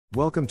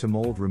Welcome to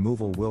Mold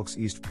Removal Wilkes,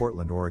 East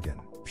Portland, Oregon,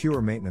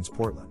 Pure Maintenance,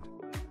 Portland.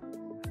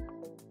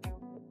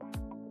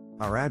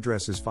 Our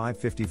address is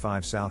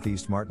 555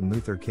 Southeast Martin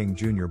Luther King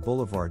Jr.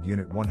 Boulevard,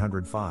 Unit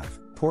 105,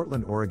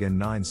 Portland, Oregon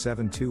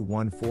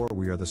 97214.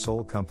 We are the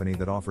sole company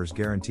that offers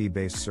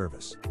guarantee-based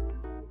service.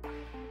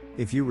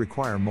 If you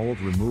require mold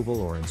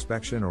removal or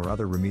inspection or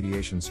other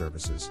remediation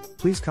services,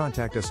 please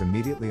contact us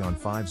immediately on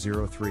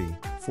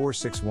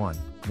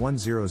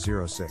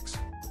 503-461-1006.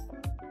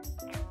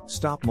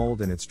 Stop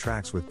mold in its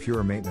tracks with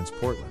Pure Maintenance,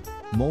 Portland.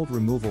 Mold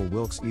Removal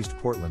Wilkes, East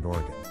Portland,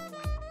 Oregon.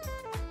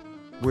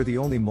 We're the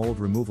only mold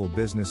removal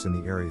business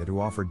in the area to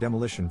offer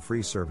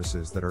demolition-free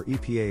services that are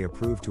EPA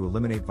approved to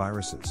eliminate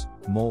viruses,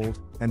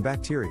 mold, and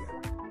bacteria.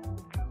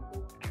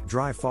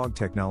 Dry fog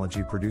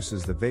technology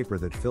produces the vapor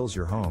that fills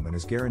your home and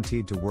is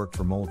guaranteed to work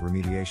for mold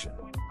remediation.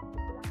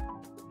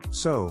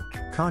 So,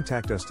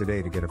 contact us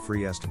today to get a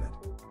free estimate.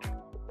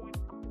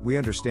 We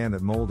understand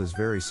that mold is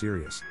very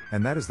serious,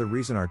 and that is the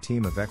reason our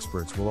team of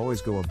experts will always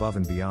go above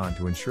and beyond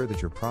to ensure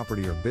that your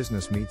property or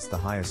business meets the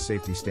highest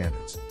safety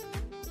standards.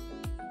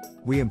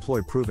 We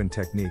employ proven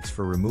techniques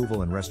for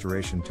removal and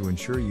restoration to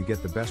ensure you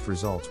get the best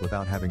results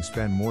without having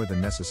spent more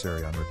than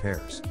necessary on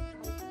repairs.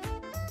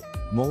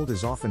 Mold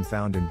is often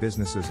found in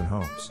businesses and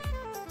homes.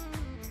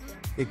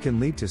 It can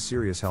lead to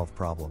serious health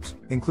problems,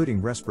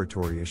 including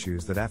respiratory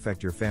issues that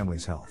affect your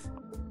family's health.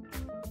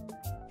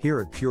 Here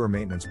at Pure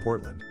Maintenance,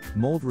 Portland,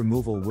 Mold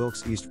Removal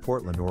Wilkes, East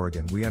Portland,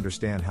 Oregon, we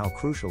understand how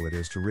crucial it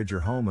is to rid your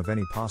home of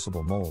any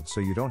possible mold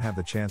so you don't have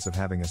the chance of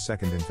having a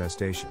second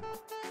infestation.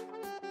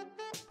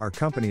 Our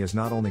company is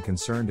not only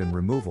concerned in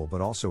removal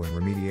but also in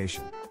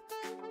remediation.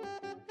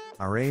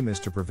 Our aim is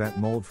to prevent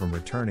mold from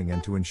returning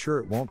and to ensure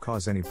it won't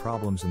cause any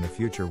problems in the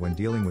future when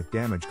dealing with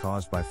damage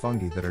caused by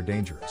fungi that are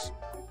dangerous.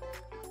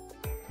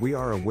 We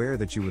are aware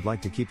that you would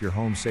like to keep your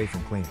home safe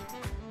and clean.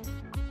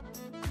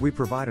 We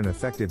provide an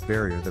effective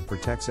barrier that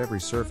protects every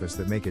surface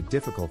that make it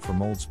difficult for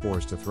mold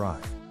spores to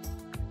thrive.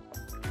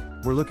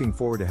 We're looking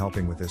forward to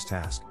helping with this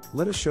task.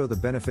 Let us show the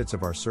benefits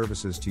of our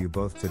services to you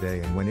both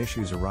today and when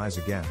issues arise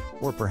again,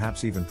 or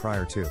perhaps even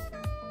prior to.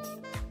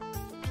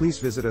 Please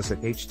visit us at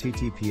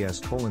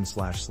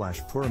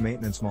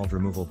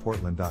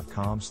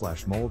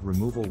https://puremaintenancemoldremovalportland.com/mold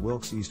removal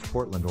Wilkes, East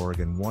Portland,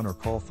 Oregon 1, or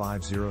call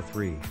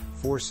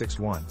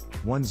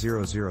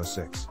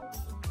 503-461-1006.